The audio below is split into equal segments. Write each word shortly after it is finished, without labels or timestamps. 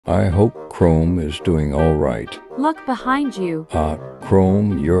I hope Chrome is doing all right. Look behind you.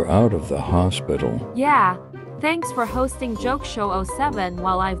 Chrome, you're out of the hospital. Yeah. Thanks for hosting JokeShow07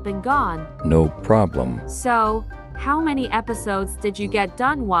 while I've been gone. No problem. So, how many episodes did you get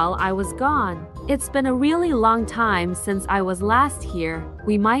done while I was gone? It's been a really long time since I was last here.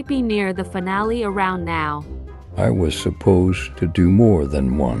 We might be near the finale around now. I was supposed to do more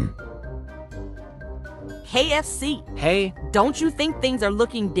than one. Hey FC, Hey, don't you think things are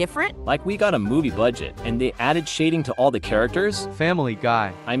looking different? like we got a movie budget and they added shading to all the characters? Family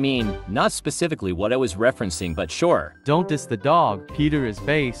Guy. I mean, not specifically what I was referencing, but sure. Don't diss the dog. Peter is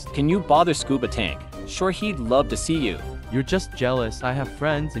based. Can you bother Scuba Tank? Sure, he'd love to see you. You're just jealous I have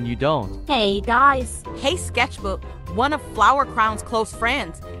friends and you don't. Hey guys. Hey Sketchbook, one of Flower Crown's close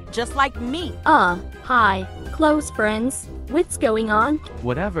friends, just like me. Hi, close friends. What's going on?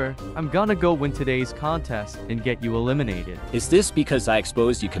 Whatever, I'm gonna go win today's contest and get you eliminated. Is this because I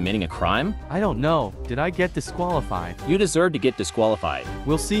exposed you committing a crime? I don't know, did I get disqualified? You deserve to get disqualified.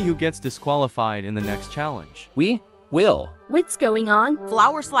 We'll see who gets disqualified in the next challenge. We will. What's going on?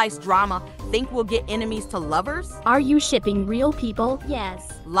 Flower Slice drama, think we'll get enemies to lovers? Are you shipping real people?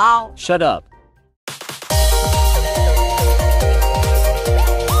 Yes. Lol. Shut up.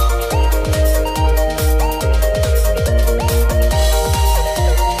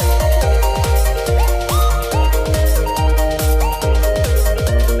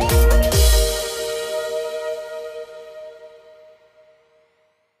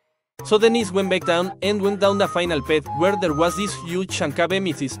 So Denise went back down and went down the final path where there was this huge chunk of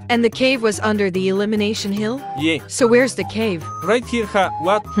amethyst. And the cave was under the elimination hill? Yeah, So where's the cave? right here,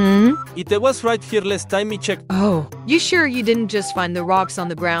 what? It was right here last time me checked. Oh, you sure you didn't just find the rocks on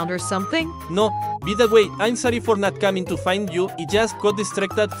the ground or something? No, by the way, I'm sorry for not coming to find you. I just got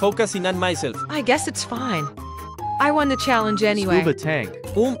distracted focusing on myself. I guess it's fine. I won the challenge anyway. Scuba Tank,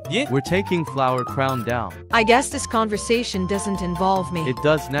 Yeah? we're taking Flower Crown down. I guess this conversation doesn't involve me. It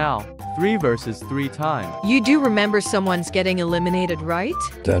does now. 3 versus 3 time. You do remember someone's getting eliminated, right?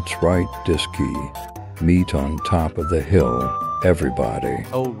 That's right, Disky. Meet on top of the hill, everybody.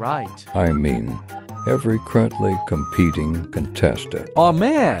 Oh right. I mean, every currently competing contestant. Oh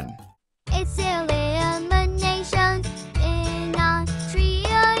man! It's elimination in a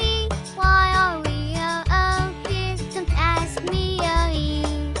trio. Why are we all here? Don't ask me.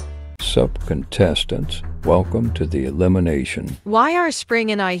 Sub-contestants, welcome to the elimination. Why are Spring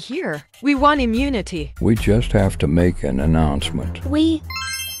and I here? We won immunity. We just have to make an announcement.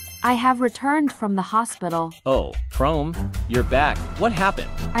 I have returned from the hospital. Oh, Chrome, you're back. What happened?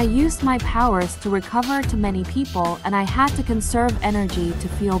 I used my powers to recover to many people and I had to conserve energy to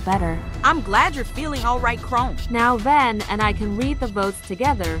feel better. I'm glad you're feeling alright, Chrome. Now Ven and I can read the votes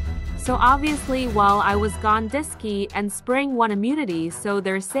together. So obviously while I was gone, Disky and Spring won immunity, so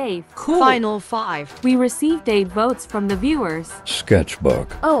they're safe. Cool. Final 5. We received 8 votes from the viewers.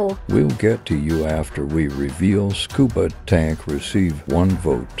 Sketchbook. Oh, We'll get to you after we reveal Scuba Tank received 1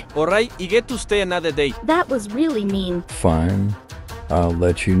 vote. Alright, you get to stay another day. that was really mean. Fine. I'll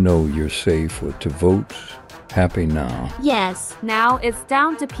let you know you're safe with 2 votes. Happy now. Yes. Now it's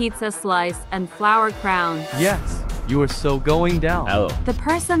down to Pizza Slice and Flower Crown. Yes, you are so going down. Oh, The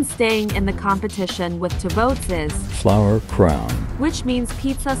person staying in the competition with 2 votes is, Flower Crown. which means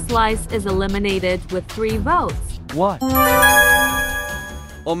Pizza Slice is eliminated with 3 votes. What?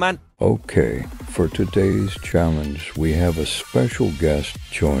 Oh man, Okay, for today's challenge, we have a special guest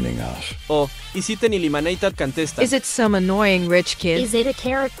joining us. is it an eliminated contestant? Is it some annoying rich kid? Is it a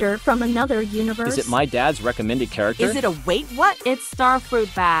character from another universe? is it my dad's recommended character? Is it a wait what? It's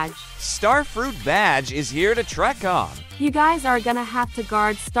Starfruit Badge. Starfruit Badge is here to trek on. You guys are gonna have to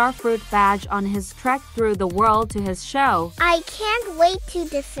guard Starfruit Badge on his trek through the world to his show. I can't wait to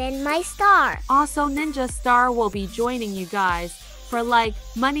defend my star. Also, Ninja Star will be joining you guys for like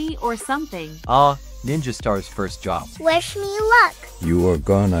money or something. Ninja Star's first job. Wish me luck. You are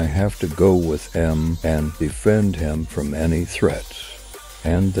gonna have to go with M and defend him from any threats.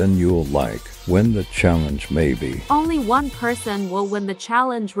 And then you'll win the challenge maybe. Only one person will win the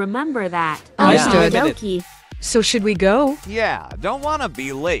challenge, remember that. Understood. Okie. So should we go? Yeah, don't wanna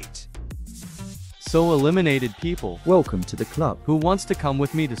be late. So eliminated people. Welcome to the club. Who wants to come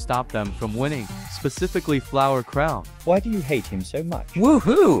with me to stop them from winning? Specifically Flower Crown. Why do you hate him so much?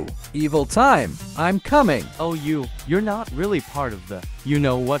 Woohoo! Evil time. I'm coming. Oh you're not really part of the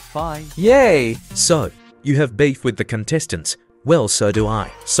you-know-what fight. Yay! So, you have beef with the contestants. Well, so do I.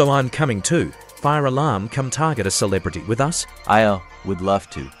 So I'm coming too. Fire alarm, come target a celebrity with us. I would love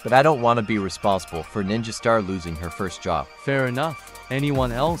to, but I don't want to be responsible for Ninja Star losing her first job. Fair enough.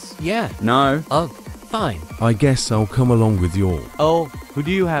 Anyone else? Yeah. No. Fine. I guess I'll come along with you all. Oh, who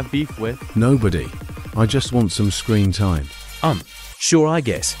do you have beef with? Nobody. I just want some screen time. Sure, I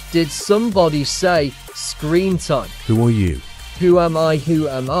guess. Did somebody say screen time? Who are you? Who am I? Who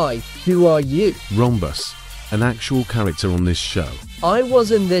am I? Who are you? Rhombus, an actual character on this show. I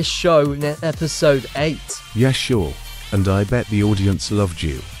was in this show in episode 8. Yes, sure. And I bet the audience loved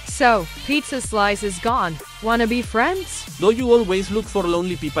you. So, Pizza Slice is gone. Wanna be friends? Do you always look for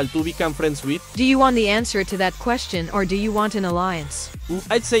lonely people to become friends with? Do you want the answer to that question, or do you want an alliance?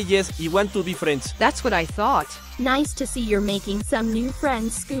 I'd say yes, you want to be friends. That's what I thought. Nice to see you're making some new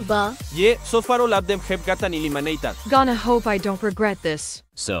friends, Scuba. Yeah, so far all of them have gotten eliminated. Gonna hope I don't regret this.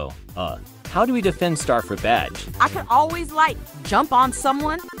 So, how do we defend Starfruit Badge? I could always, jump on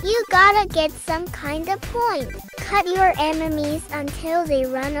someone. You gotta get some kind of point. Cut your enemies until they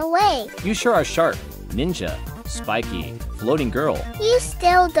run away. You sure are sharp. Ninja, Spiky, Floating Girl. You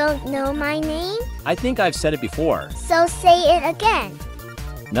still don't know my name? I think I've said it before. So say it again.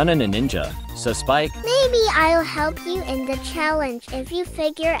 None in a ninja. So Spike? Maybe I'll help you in the challenge if you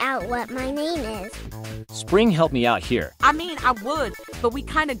figure out what my name is. Spring helped me out here. I mean, I would, but we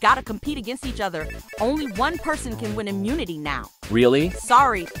kinda gotta compete against each other. Only one person can win immunity now. Really?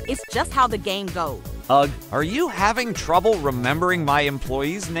 Sorry, it's just how the game goes. Are you having trouble remembering my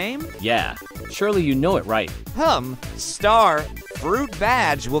employee's name? Yeah. Surely you know it right. Star Fruit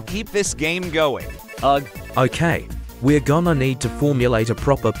Badge will keep this game going. Okay. We're gonna need to formulate a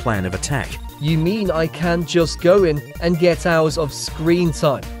proper plan of attack. You mean I can't just go in and get hours of screen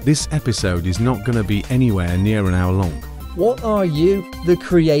time? This episode is not going to be anywhere near an hour long. What are you, the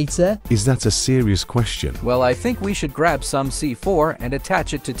creator? Is that a serious question? Well, I think we should grab some C4 and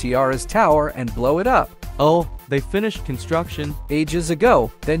attach it to Tiara's tower and blow it up. Oh, they finished construction ages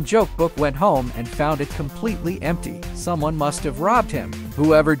ago. Then Jokebook went home and found it completely empty. Someone must have robbed him.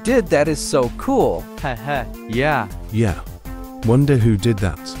 Whoever did that is so cool. Heh, yeah. Yeah. Wonder who did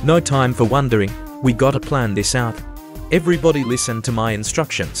that. No time for wondering. We gotta plan this out. Everybody listen to my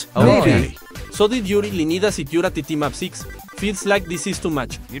instructions. Okay. So did Yuri, Linida, Situra, to Team Up 6. Feels like this is too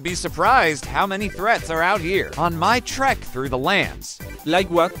much. You'd be surprised how many threats are out here on my trek through the lands. Like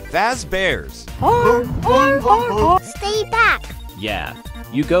what? Vaz bears. Stay back. Yeah.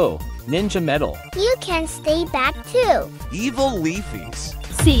 You go. Ninja Metal. You can stay back too. Evil Leafies.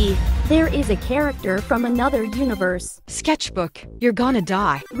 See, there is a character from another universe. Sketchbook, you're gonna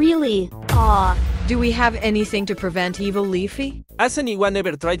die. Really? Aw. Do we have anything to prevent Evil Leafy? Has anyone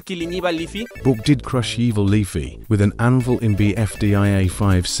ever tried killing Evil Leafy? Book did crush Evil Leafy with an anvil in BFDIA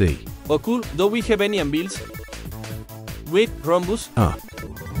 5C. Oh cool, do we have any anvils? Wait, Rhombus?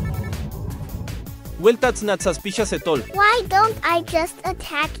 Well, that's not suspicious at all. Why don't I just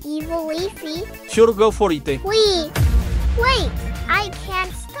attack Evil Leafy? Sure, go for it. Wait, I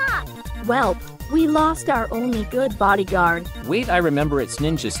can't stop. Well, we lost our only good bodyguard. Wait, I remember it's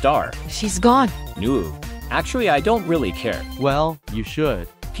Ninja Star. She's gone. No. Actually, I don't really care. Well, you should.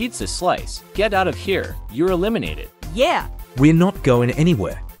 Pizza Slice, get out of here. You're eliminated. Yeah. We're not going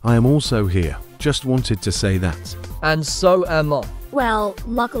anywhere. I am also here. Just wanted to say that. And so am I. Well,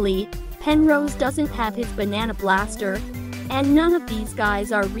 luckily, Penrose doesn't have his banana blaster, and none of these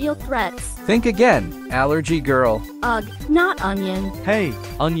guys are real threats. Think again, allergy girl. Ugh, not Onion. Hey,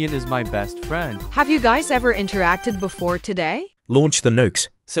 Onion is my best friend. Have you guys ever interacted before today? Launch the nukes.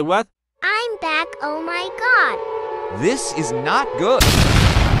 Say what? I'm back, oh my god. This is not good.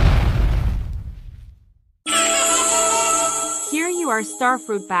 Here you are,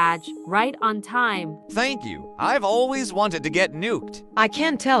 Starfruit Badge, right on time. Thank you. I've always wanted to get nuked. I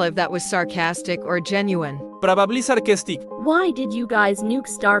can't tell if that was sarcastic or genuine. Probably sarcastic. Why did you guys nuke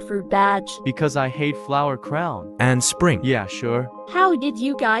Starfruit Badge? Because I hate Flower Crown. And Spring. Yeah, sure. How did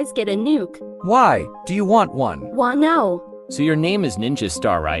you guys get a nuke? Why? Do you want one? No. So your name is Ninja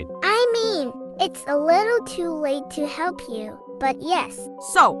Star, right? I mean, it's a little too late to help you, but yes.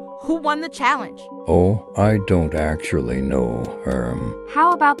 So, who won the challenge? Oh, I don't actually know,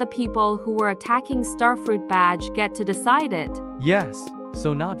 How about the people who were attacking Starfruit Badge get to decide it? Yes.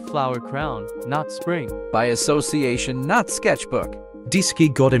 So not Flower Crown, not Spring. By association, not Sketchbook.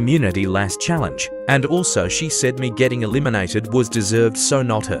 Disky got immunity last challenge, and also she said me getting eliminated was deserved, so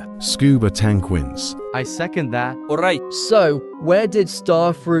not her. Scuba Tank wins. I second that. Alright. So, where did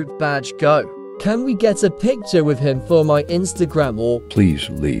Starfruit Badge go? Can we get a picture with him for my Instagram or... Please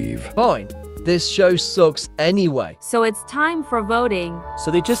leave. Fine. This show sucks anyway. So it's time for voting. So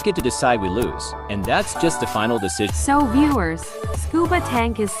they just get to decide we lose. And that's just the final decision. So viewers, Scuba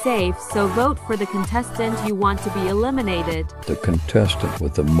Tank is safe, so vote for the contestant you want to be eliminated. The contestant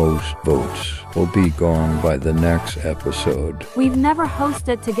with the most votes will be gone by the next episode. We've never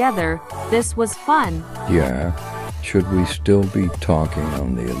hosted together. This was fun. Yeah. Should we still be talking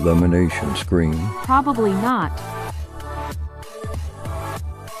on the elimination screen? Probably not.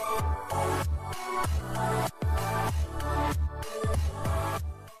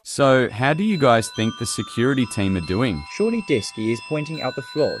 So, how do you guys think the security team are doing? Surely Disky is pointing out the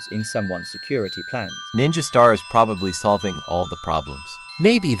flaws in someone's security plans. Ninja Star is probably solving all the problems.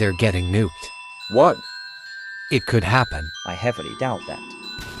 Maybe they're getting nuked. What? It could happen. I heavily doubt that.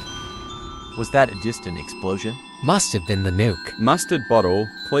 Was that a distant explosion? Must have been the nuke. Mustard Bottle,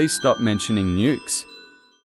 please stop mentioning nukes.